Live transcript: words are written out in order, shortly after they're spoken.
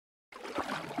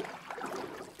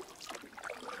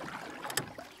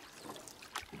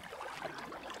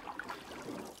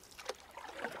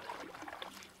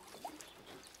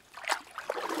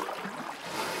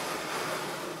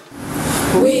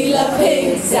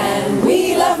pigs and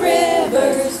we love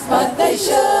rivers, but they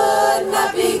should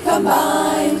not be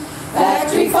combined.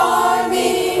 Factory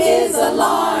farming is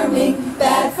alarming,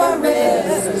 bad for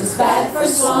rivers, bad for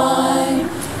swine.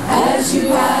 As you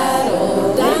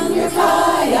paddle down your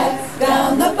kayak,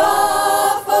 down the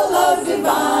Buffalo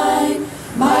Divine,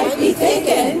 might be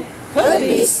thinking, could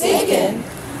be stinking,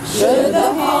 should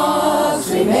the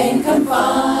hogs remain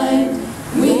confined.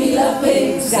 We love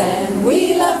pigs and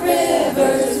we love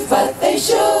rivers, but they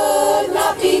should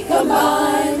not be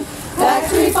combined.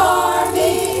 Factory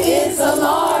farming is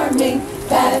alarming,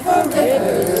 bad for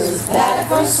rivers, bad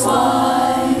for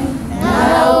swine.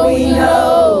 Now we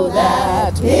know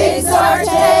that pigs are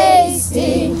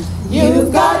tasty.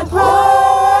 You've got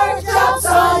pork chops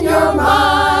on your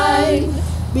mind.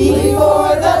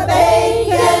 Before the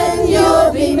bacon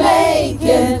you'll be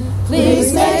making,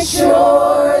 please make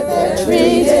sure they're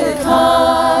treated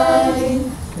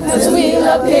kind. 'Cause we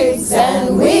love pigs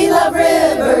and we love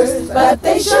rivers, but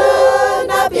they should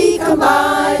not be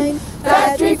combined.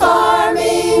 Factory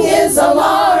farming is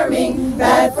alarming,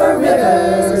 bad for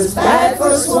rivers, bad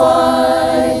for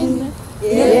swine.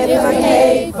 If your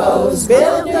hay-foes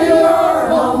build your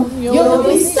home, you'll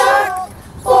be stuck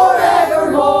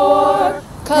forevermore.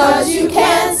 'Cause you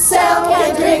can't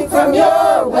drink from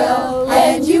your well,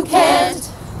 and you can't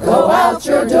go out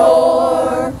your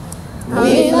door.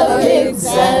 We love pigs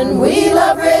and we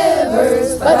love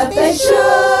rivers, but they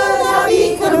should not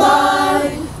be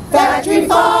combined. Factory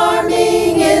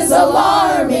farming is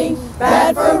alarming,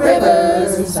 bad for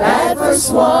rivers, bad for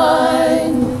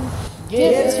swine.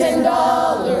 Give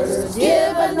 $10,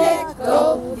 give a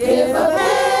nickel, give a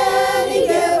penny,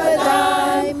 give a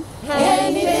dime.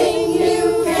 Anything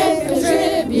you can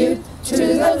contribute to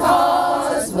the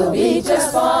cause will be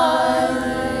just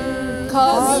fine.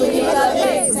 'Cause we love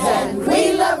pigs and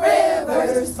we love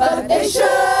rivers, but they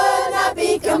should not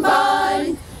be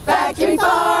combined. Factory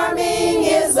farming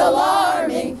is a law.